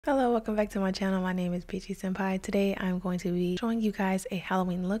Hello, welcome back to my channel. My name is Peachy Senpai. Today I'm going to be showing you guys a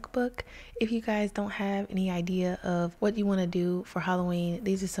Halloween lookbook. If you guys don't have any idea of what you want to do for Halloween,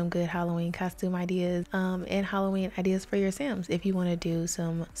 these are some good Halloween costume ideas and Halloween ideas for your Sims. If you want to do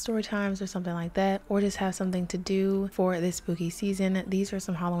some story times or something like that, or just have something to do for this spooky season, these are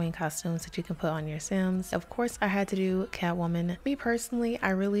some Halloween costumes that you can put on your Sims. Of course, I had to do Catwoman. Me personally,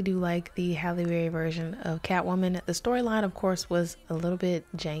 I really do like the Halle Berry version of Catwoman. The storyline, of course, was a little bit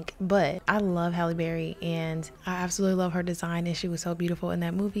janky, but I love Halle Berry and I absolutely love her design, and she was so beautiful in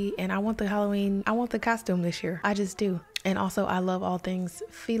that movie, and I want the costume this year. I just do. And also I love all things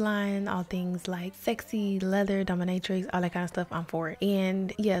feline, all things like sexy, leather, dominatrix, all that kind of stuff. I'm for it.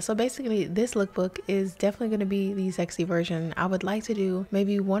 And yeah, so basically this lookbook is definitely going to be the sexy version. I would like to do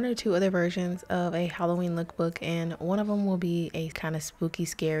maybe one or two other versions of a Halloween lookbook, and one of them will be a kind of spooky,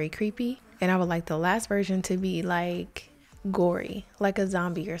 scary, creepy, and I would like the last version to be like gory, like a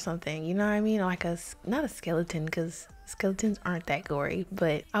zombie or something, you know what I mean? Like not a skeleton, because skeletons aren't that gory,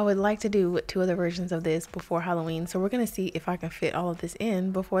 but I would like to do two other versions of this before Halloween. So we're gonna see if I can fit all of this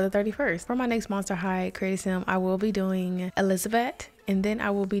in before the 31st. For my next Monster High Creative Sim, I will be doing Elizabeth, and then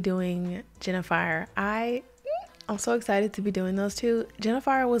I will be doing Jennifer. I'm so excited to be doing those two.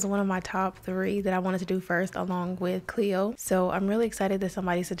 Jennifer was one of my top 3 that I wanted to do first, along with Cleo. So I'm really excited that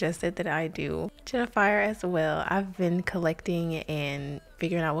somebody suggested that I do Jennifer as well. I've been collecting and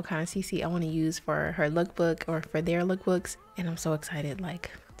figuring out what kind of CC I want to use for her lookbook or for their lookbooks, and I'm so excited,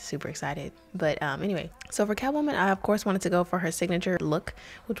 like super excited. But anyway, so for Catwoman, I of course wanted to go for her signature look,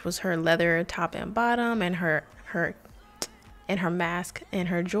 which was her leather top and bottom, and her mask and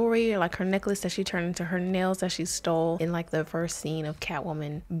her jewelry, like her necklace that she turned into, her nails that she stole in like the first scene of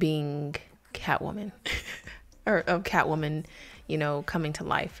Catwoman being Catwoman or of Catwoman, you know, coming to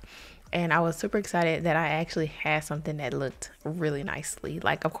life. And I was super excited that I actually had something that looked really nicely.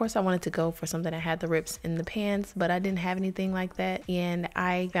 Like, of course I wanted to go for something that had the rips in the pants, but I didn't have anything like that, and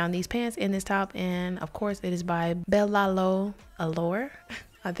I found these pants in this top, and of course it is by Bellalo Allure.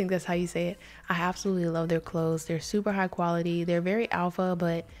 I think that's how you say it. I absolutely love their clothes. They're super high quality. They're very alpha,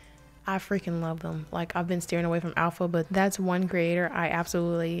 but I freaking love them. Like, I've been steering away from alpha, but that's one creator I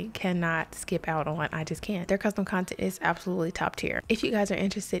absolutely cannot skip out on. I just can't. Their custom content is absolutely top tier. If you guys are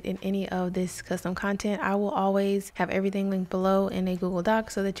interested in any of this custom content, I will always have everything linked below in a Google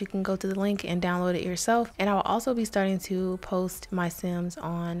Doc so that you can go to the link and download it yourself. And I will also be starting to post my Sims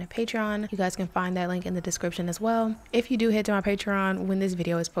on Patreon. You guys can find that link in the description as well. If you do head to my Patreon when this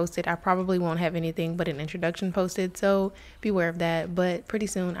video is posted, I probably won't have anything but an introduction posted, so beware of that. But pretty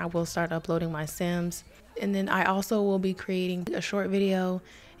soon I will start uploading my Sims, and then I also will be creating a short video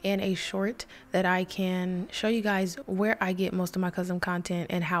and a short that I can show you guys where I get most of my custom content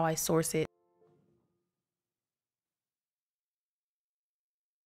and how I source it.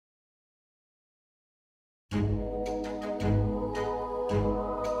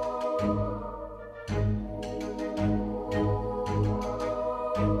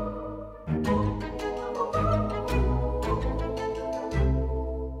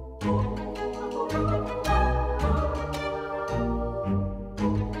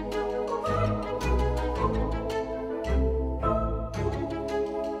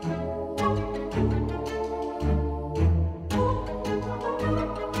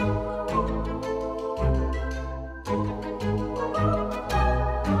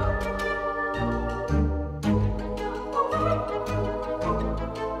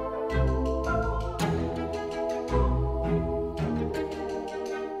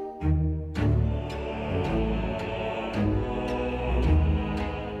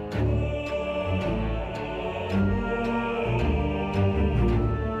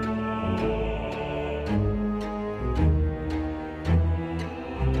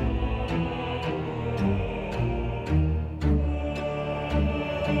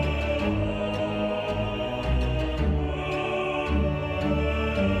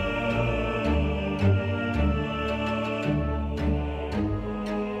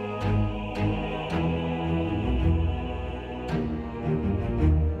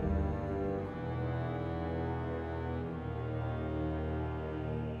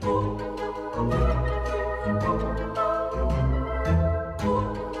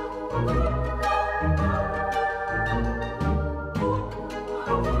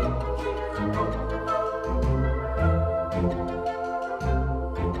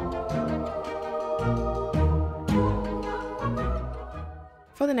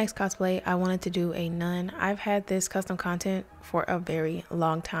 For the next cosplay, I wanted to do a nun. I've had this custom content for a very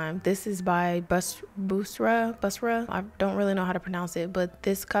long time. This is by Busra. I don't really know how to pronounce it, but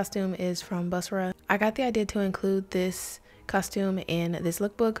this costume is from Busra. I got the idea to include this costume in this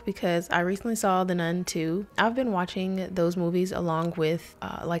lookbook because I recently saw The Nun 2. I've been watching those movies along with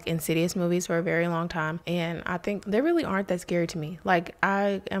like Insidious movies for a very long time, and I think they really aren't that scary to me. Like,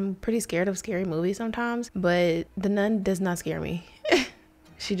 I am pretty scared of scary movies sometimes, but The Nun does not scare me.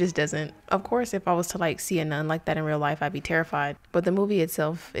 She just doesn't. Of course, if I was to like see a nun like that in real life, I'd be terrified. But the movie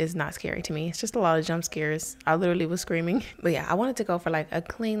itself is not scary to me. It's just a lot of jump scares. I literally was screaming. But yeah, I wanted to go for like a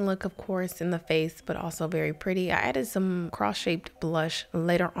clean look, of course, in the face, but also very pretty. I added some cross-shaped blush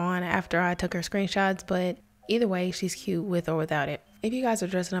later on after I took her screenshots, but either way, she's cute with or without it. If you guys are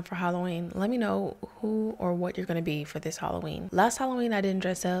dressing up for Halloween, let me know who or what you're gonna be for this Halloween. Last Halloween, I didn't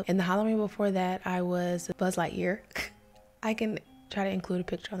dress up. And the Halloween before that, I was Buzz Lightyear. I can try to include a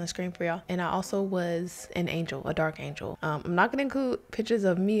picture on the screen for y'all. And I also was an angel, a dark angel. I'm not gonna include pictures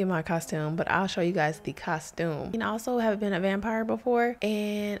of me in my costume, but I'll show you guys the costume. And I also have been a vampire before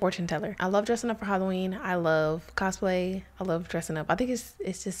and fortune teller. I love dressing up for Halloween. I love cosplay. I love dressing up. I think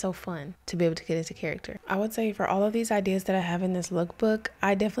it's just so fun to be able to get into character. I would say for all of these ideas that I have in this lookbook,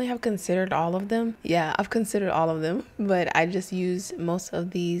 I definitely have considered all of them. Yeah, I've considered all of them, but I just use most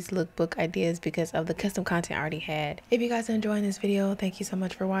of these lookbook ideas because of the custom content I already had. If you guys are enjoying this video, thank you so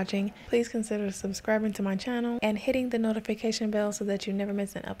much for watching. Please consider subscribing to my channel and hitting the notification bell so that you never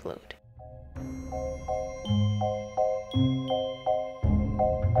miss an upload.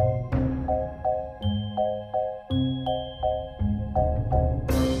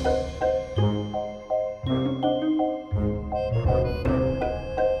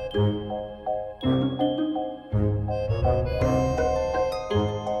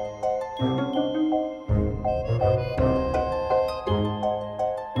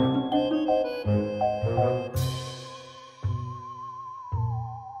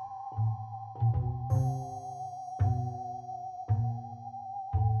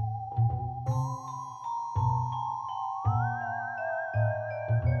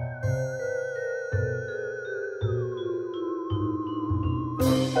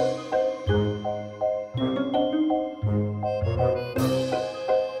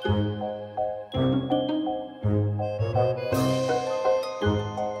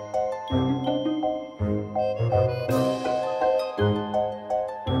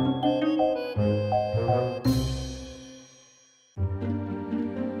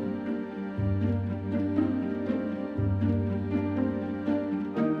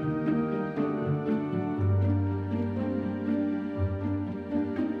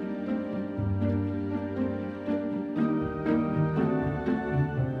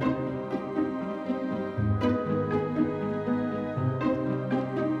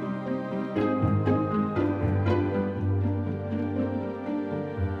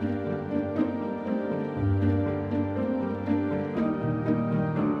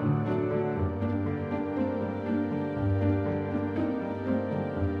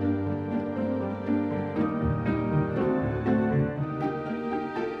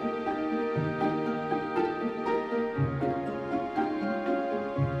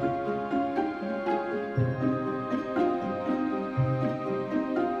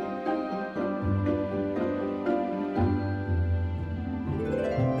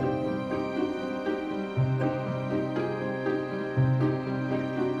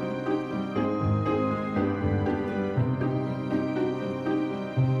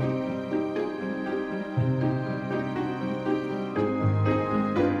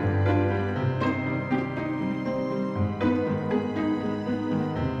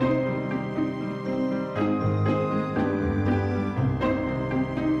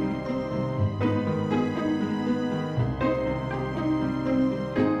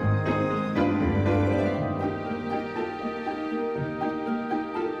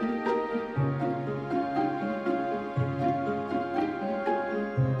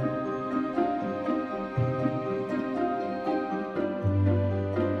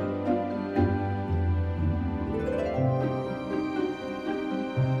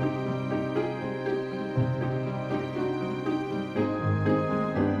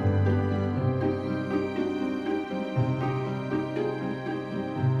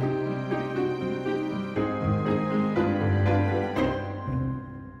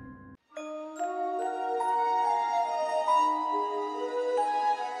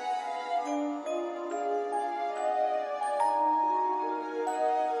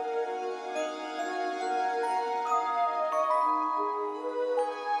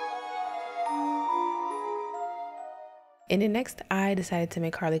 And then next I decided to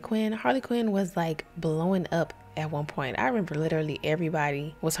make Harley Quinn. Harley Quinn was like blowing up at one point. I remember literally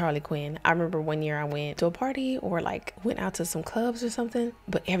everybody was Harley Quinn. I remember one year I went to a party or like went out to some clubs or something,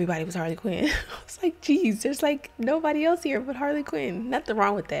 but everybody was Harley Quinn. I was like, geez, there's like nobody else here but Harley Quinn. Nothing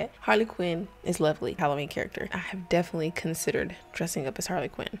wrong with that. Harley Quinn is lovely Halloween character. I have definitely considered dressing up as Harley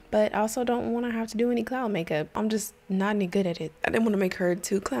Quinn, but I also don't want to have to do any clown makeup. I'm just not any good at it. I didn't want to make her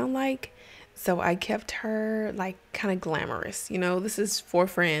too clown-like, so I kept her like kind of glamorous. You know, this is for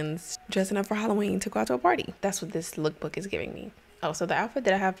friends dressing up for Halloween to go out to a party. That's what this lookbook is giving me. Oh, so the outfit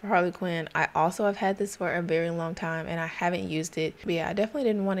that I have for Harley Quinn, I also have had this for a very long time and I haven't used it. But yeah, I definitely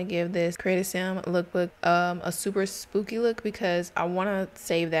didn't want to give this Creative Sim lookbook a super spooky look because I want to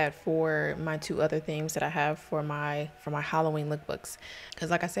save that for my two other themes that I have for my Halloween lookbooks. Because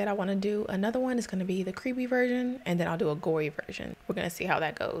like I said, I want to do another one. It's going to be the creepy version and then I'll do a gory version. We're going to see how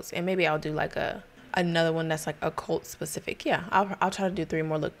that goes. And maybe I'll do like another one that's like occult specific. Yeah, I'll try to do 3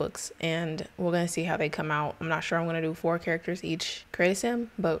 more lookbooks and we're gonna see how they come out. I'm not sure I'm gonna do 4 characters each Creative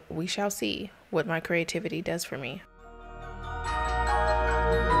Sim, but we shall see what my creativity does for me.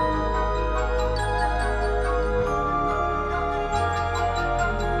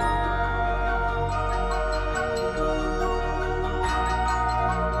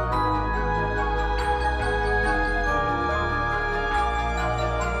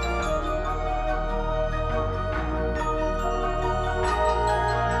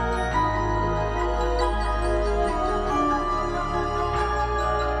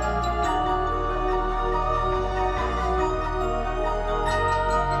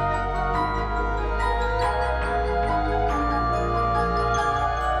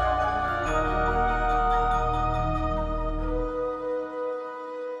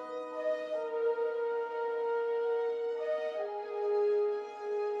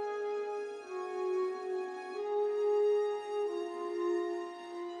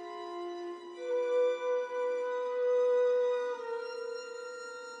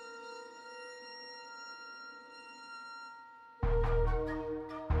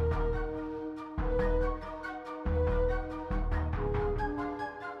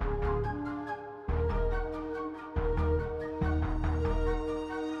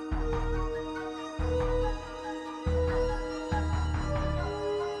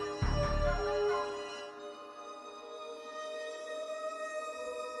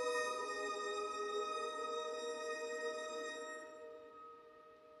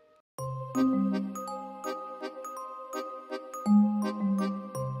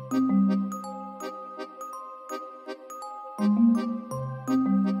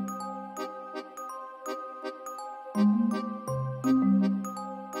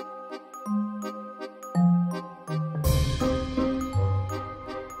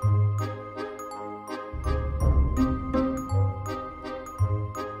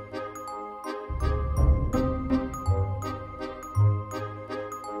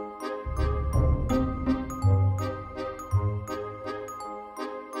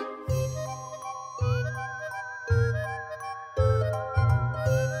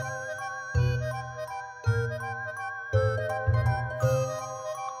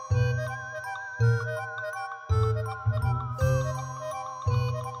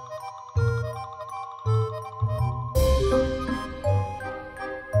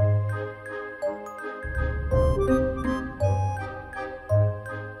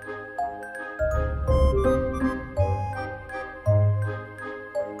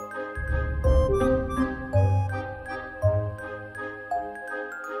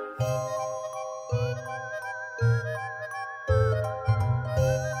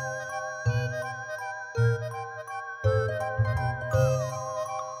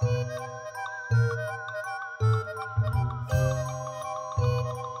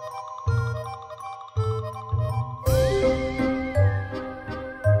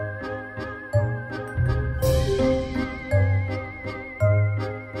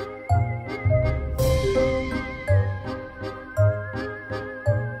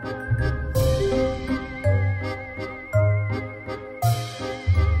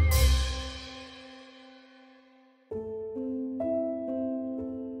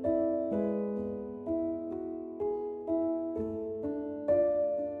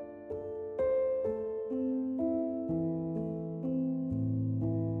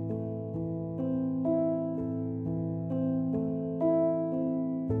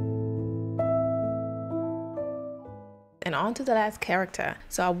 And on to the last character.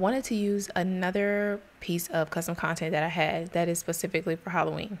 So I wanted to use another piece of custom content that I had that is specifically for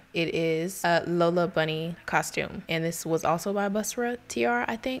Halloween. It is a Lola bunny costume, and this was also by Busra TR,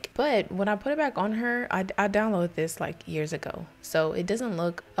 I think. But when I put it back on her, I downloaded this like years ago, so it doesn't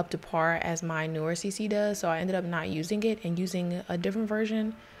look up to par as my newer CC does, so I ended up not using it and using a different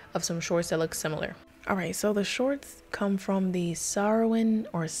version of some shorts that look similar. Alright, so the shorts come from the Sarwin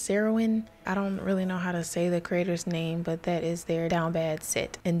or Sarwin. I don't really know how to say the creator's name, but that is their Down Bad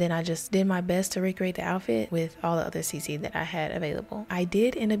set. And then I just did my best to recreate the outfit with all the other CC that I had available. I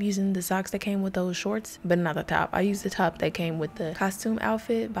did end up using the socks that came with those shorts, but not the top. I used the top that came with the costume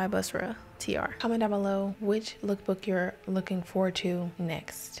outfit by Busra TR. Comment down below which lookbook you're looking forward to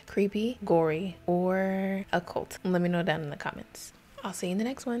next. Creepy, gory, or occult. Let me know down in the comments. I'll see you in the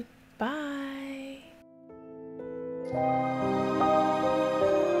next one. Bye.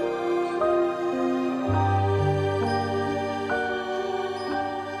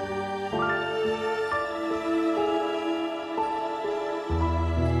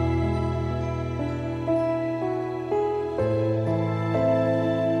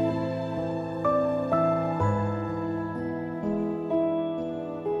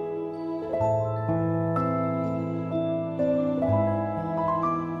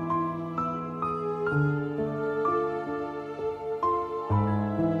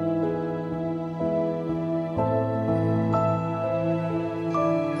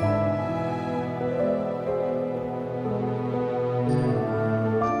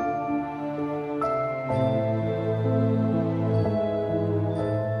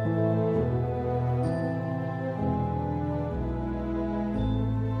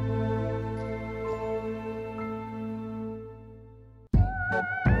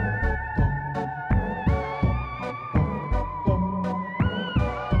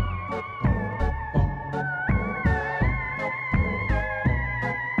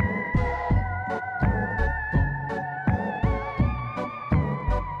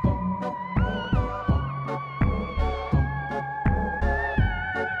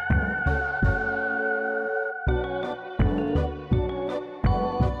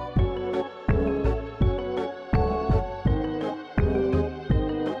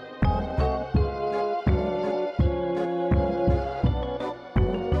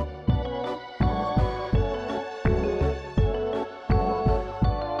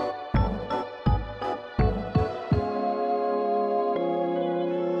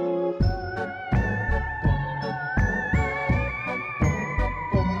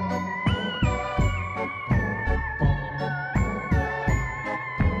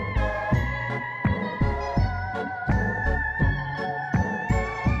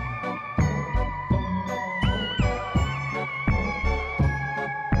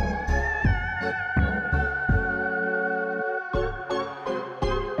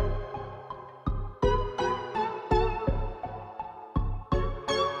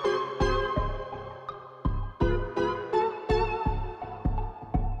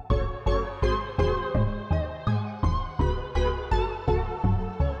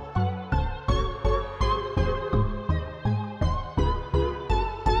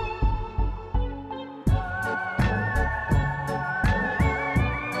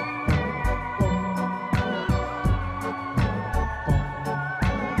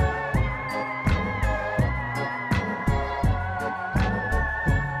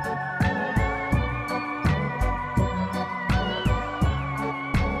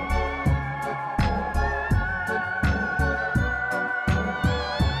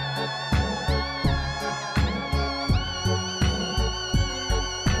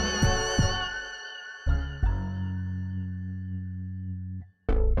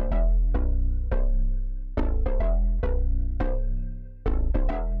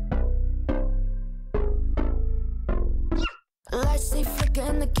 Stay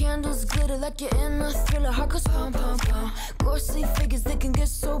flickering, the candles glitter like you're in a thriller. Heart goes pum pum pum. Ghostly figures, they can get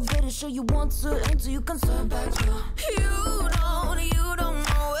so bitter. Show you want to until you can turn back. You don't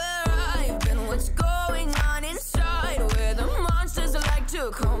know where I've been. What's going on inside? Where the monsters like to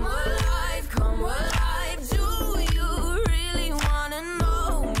come alive, come alive. Do you really wanna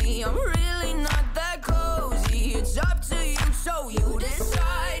know me? I'm really not that cozy. It's up to you, so you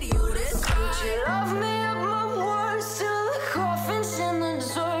decide, you decide. Would you love me up my words till the coffin's in the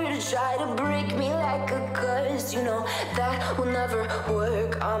dirt? Try to break me like a curse, you know that will never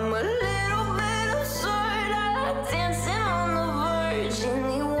work. I'm a little bit absurd. I like dancing on the verge.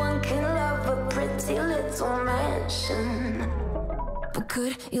 Anyone can love a pretty little mansion, but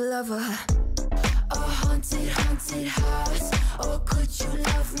could you love a haunted, haunted house. Or could you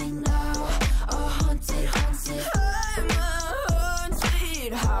love me now? A haunted, haunted. I'm a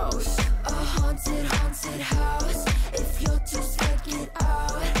haunted house. A haunted, haunted house. If you're too scared, get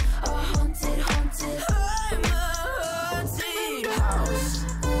out. A haunted, haunted. I'm a haunted house.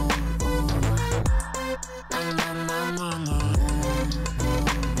 Na na na na na.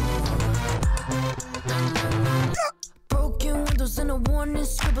 Broken windows and a warning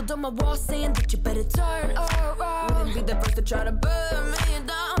scribbled on my wall saying that you better turn around. Wouldn't be the first to try to burn me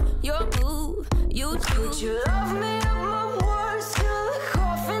down. Your move, you do. Would you love me at my worst? Till the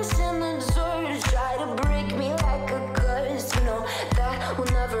coffins in the dirt try to break me like a curse. You know that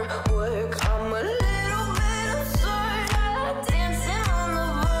will never work. I'm a little bit absurd. I like dancing on the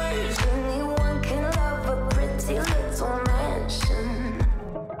verge. Anyone can love a pretty little mansion,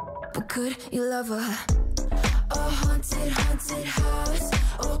 but could you love a haunted, haunted house?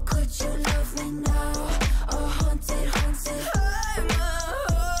 Or could you love me now? A haunted, haunted. I'm a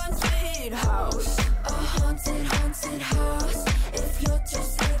haunted house. A haunted, haunted house. If you're too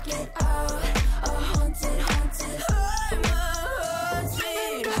scared, get out. A haunted, haunted. I'm a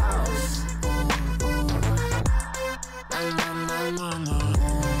haunted house. Na na na na na.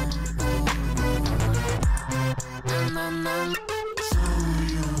 Na na na.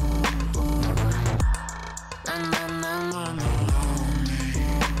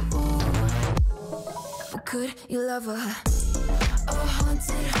 Could you love a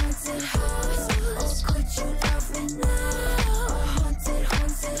haunted, haunted house? Or could you love me now? A haunted,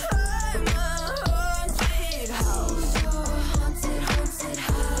 haunted. I'm a haunted house. A haunted, haunted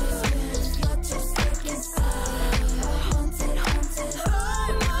house. If you're too scared, get out. A haunted, haunted.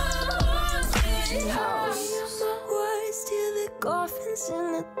 I'm a haunted house. I am my worst till the coffins in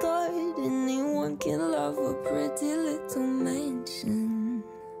the third. Anyone can love a pretty little mansion.